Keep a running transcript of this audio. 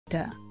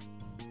generator.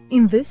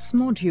 In this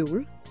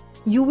module,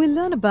 you will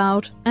learn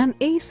about an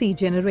AC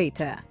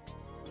generator.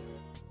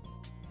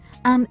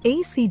 An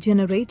AC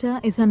generator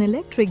is an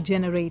electric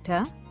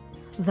generator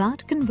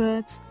that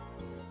converts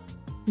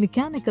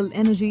mechanical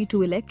energy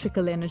to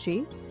electrical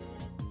energy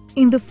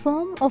in the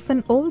form of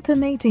an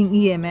alternating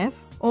EMF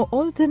or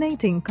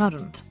alternating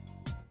current.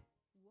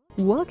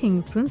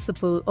 Working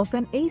principle of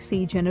an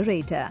AC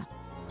generator.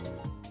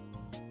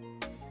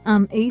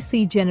 An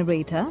AC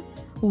generator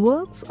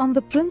works on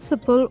the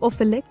principle of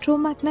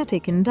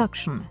electromagnetic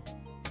induction.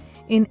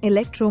 In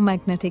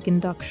electromagnetic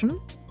induction,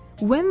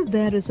 when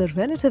there is a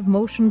relative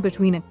motion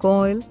between a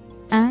coil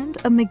and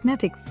a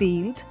magnetic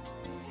field,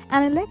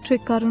 an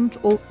electric current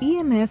or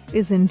EMF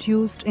is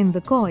induced in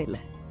the coil.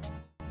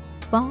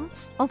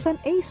 Parts of an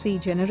AC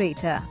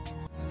generator.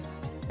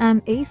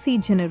 An AC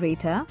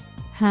generator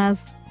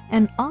has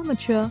an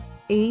armature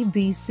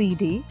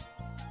ABCD.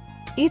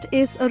 It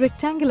is a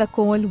rectangular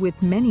coil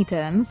with many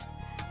turns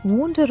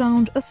wound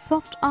around a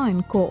soft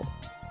iron core.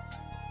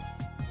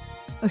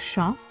 A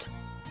shaft.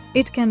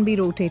 It can be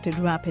rotated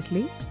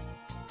rapidly.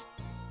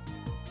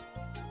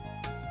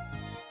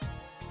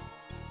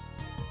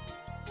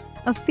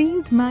 A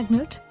field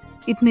magnet.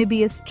 It may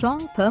be a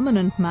strong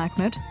permanent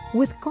magnet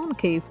with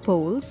concave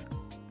poles.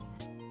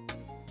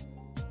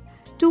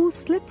 Two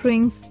slip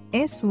rings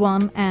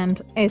S1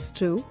 and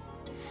S2.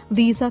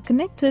 These are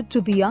connected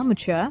to the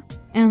armature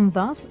and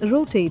thus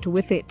rotate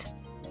with it.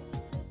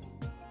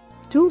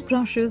 Two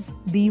brushes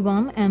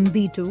B1 and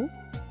B2.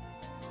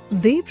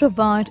 They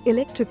provide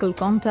electrical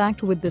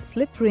contact with the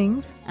slip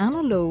rings and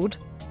a load,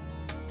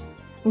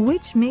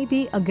 which may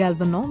be a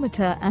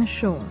galvanometer as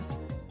shown.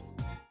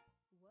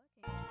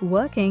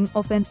 Working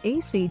of an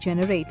AC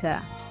generator.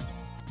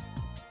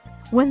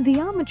 When the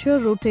armature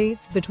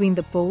rotates between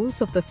the poles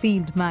of the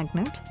field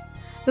magnet,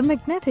 the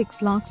magnetic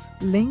flux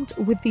linked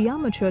with the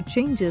armature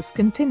changes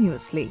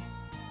continuously.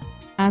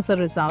 As a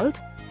result,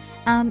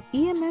 an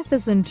EMF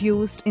is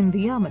induced in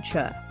the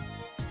armature.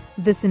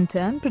 This in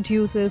turn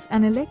produces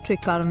an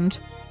electric current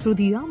through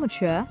the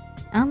armature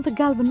and the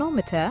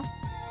galvanometer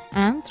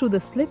and through the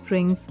slip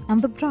rings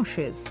and the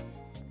brushes.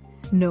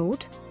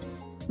 Note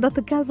that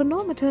the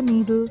galvanometer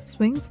needle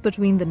swings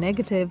between the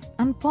negative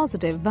and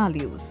positive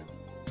values.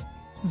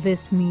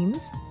 This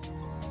means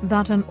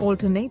that an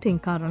alternating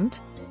current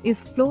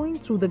is flowing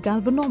through the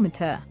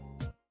galvanometer.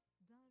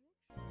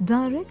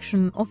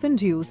 Direction of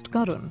induced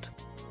current.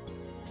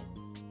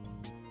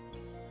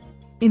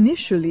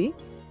 Initially,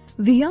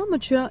 the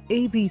armature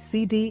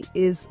ABCD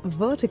is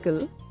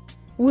vertical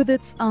with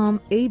its arm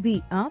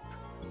AB up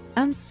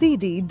and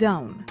CD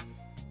down.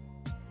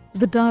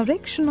 The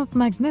direction of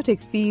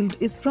magnetic field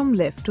is from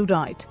left to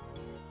right.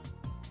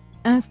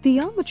 As the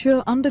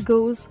armature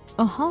undergoes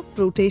a half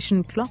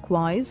rotation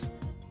clockwise,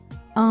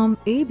 arm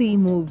AB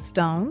moves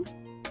down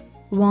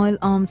while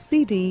arm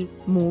CD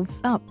moves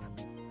up.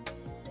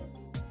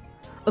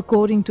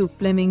 According to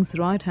Fleming's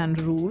right-hand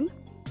rule,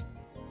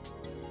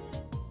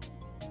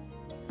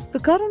 the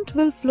current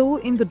will flow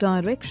in the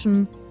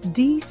direction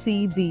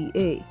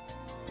DCBA.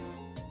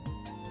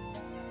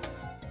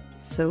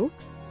 So,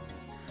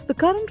 the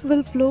current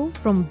will flow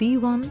from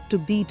B1 to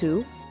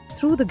B2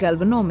 through the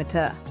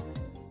galvanometer.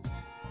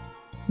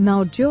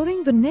 Now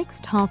during the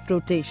next half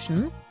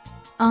rotation,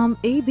 arm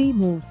AB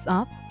moves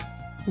up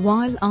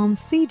while arm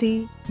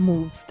CD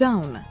moves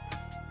down.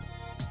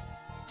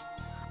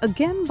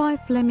 Again by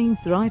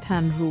Fleming's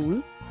right-hand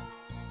rule,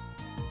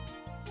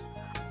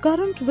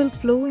 current will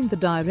flow in the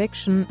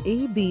direction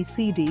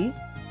ABCD,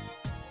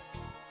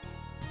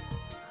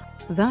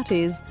 that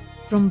is,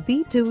 from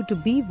B2 to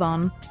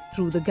B1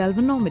 through the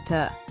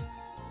galvanometer.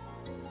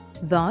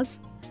 Thus,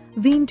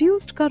 the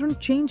induced current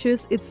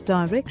changes its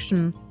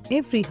direction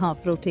every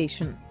half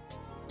rotation.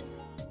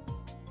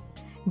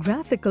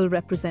 Graphical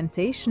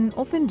representation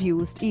of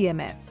induced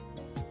EMF.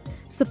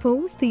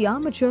 Suppose the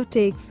armature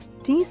takes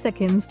t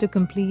seconds to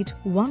complete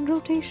one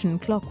rotation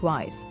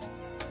clockwise.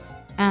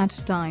 At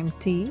time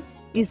t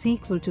is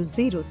equal to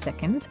 0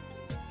 second,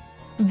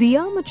 the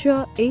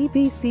armature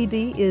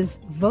ABCD is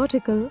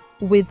vertical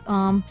with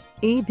arm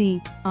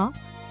AB up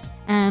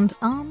and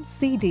arm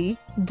CD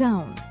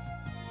down.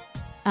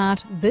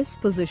 At this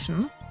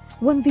position,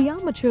 when the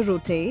armature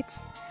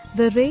rotates,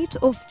 the rate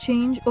of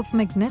change of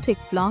magnetic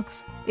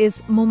flux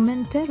is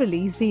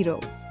momentarily zero.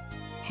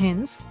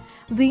 Hence,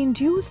 the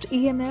induced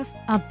EMF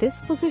at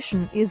this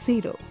position is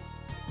zero.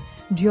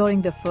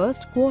 During the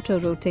first quarter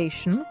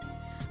rotation,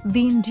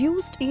 the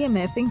induced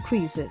EMF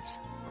increases.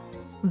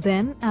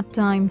 Then, at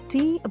time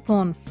t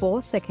upon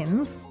 4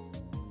 seconds,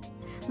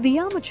 the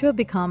armature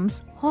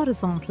becomes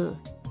horizontal.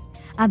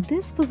 At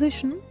this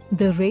position,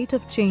 the rate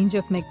of change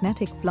of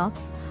magnetic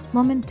flux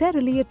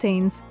momentarily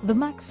attains the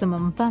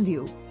maximum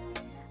value.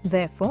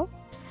 Therefore,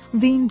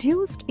 the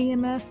induced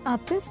EMF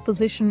at this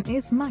position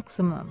is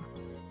maximum.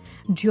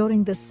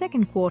 During the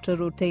second quarter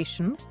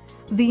rotation,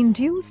 the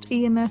induced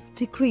EMF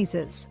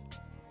decreases.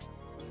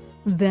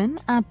 Then,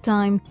 at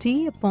time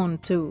t upon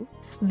 2,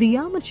 the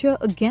armature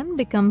again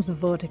becomes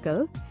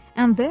vertical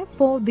and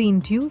therefore the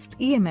induced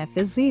EMF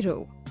is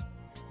zero.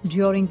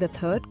 During the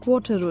third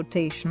quarter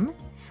rotation,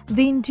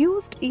 the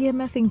induced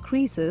EMF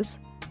increases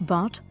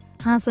but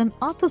has an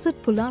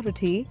opposite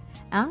polarity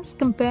as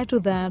compared to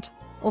that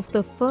of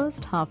the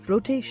first half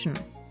rotation.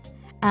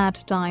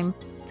 At time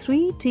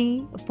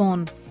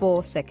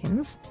 3t/4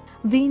 seconds,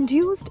 the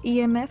induced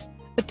EMF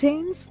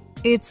attains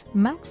its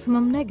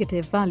maximum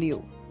negative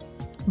value.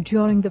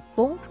 During the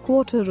fourth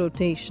quarter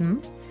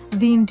rotation,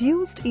 the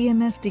induced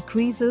EMF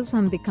decreases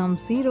and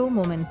becomes zero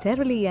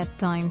momentarily at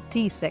time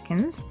t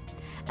seconds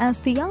as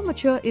the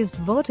armature is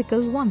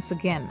vertical once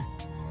again.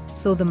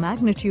 So the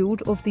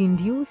magnitude of the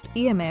induced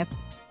EMF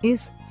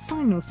is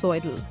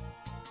sinusoidal.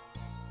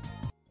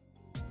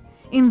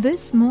 In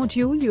this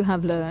module you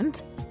have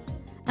learned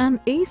an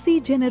AC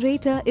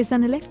generator is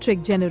an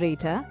electric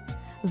generator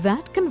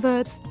that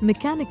converts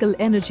mechanical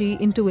energy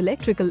into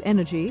electrical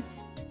energy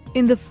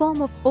in the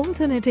form of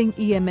alternating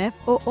EMF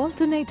or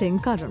alternating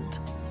current.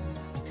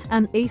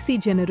 An AC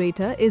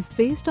generator is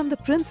based on the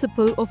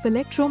principle of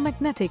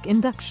electromagnetic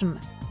induction.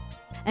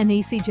 An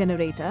AC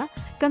generator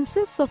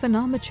consists of an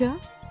armature,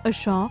 a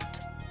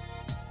shaft,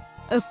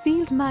 a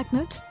field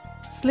magnet,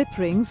 slip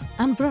rings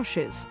and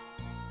brushes.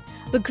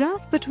 The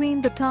graph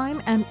between the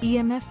time and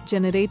EMF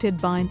generated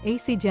by an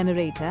AC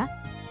generator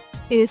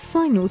is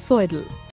sinusoidal.